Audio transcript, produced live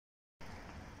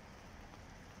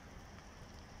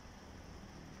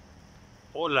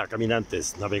Hola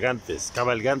caminantes, navegantes,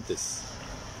 cabalgantes,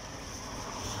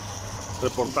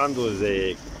 reportando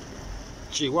desde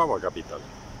Chihuahua capital.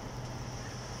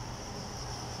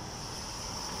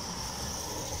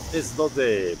 Es 2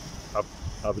 de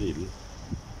abril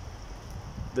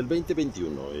del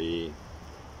 2021 y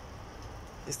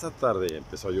esta tarde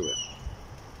empezó a llover.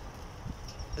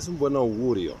 Es un buen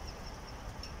augurio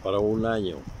para un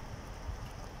año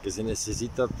que se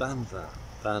necesita tanta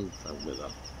humedad,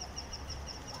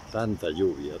 tanta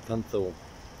lluvia,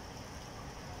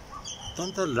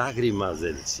 tantas lágrimas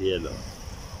del cielo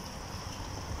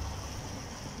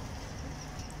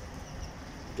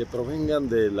que provengan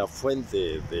de la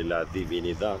fuente de la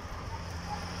divinidad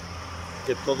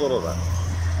que todo lo da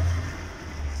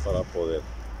para poder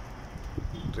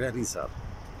realizar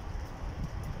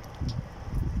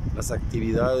las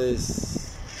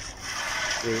actividades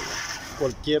que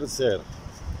cualquier ser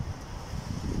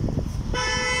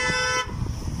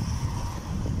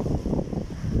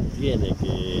tiene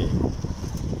que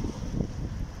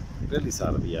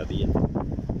realizar día a día,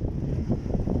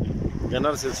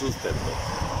 ganarse el sustento,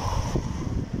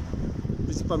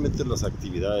 principalmente las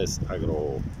actividades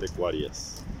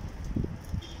agropecuarias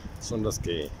son las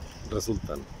que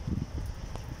resultan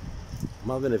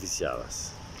más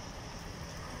beneficiadas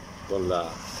con la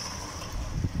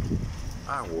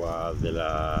agua de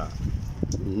la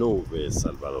nube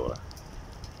salvadora.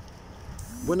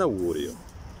 Buen augurio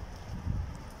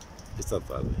esta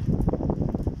tarde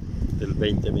del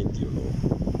 2021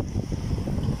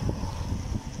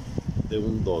 de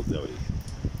un 2 de abril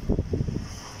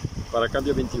para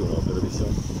Cambio 21 Televisión.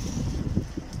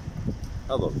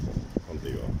 Adolfo.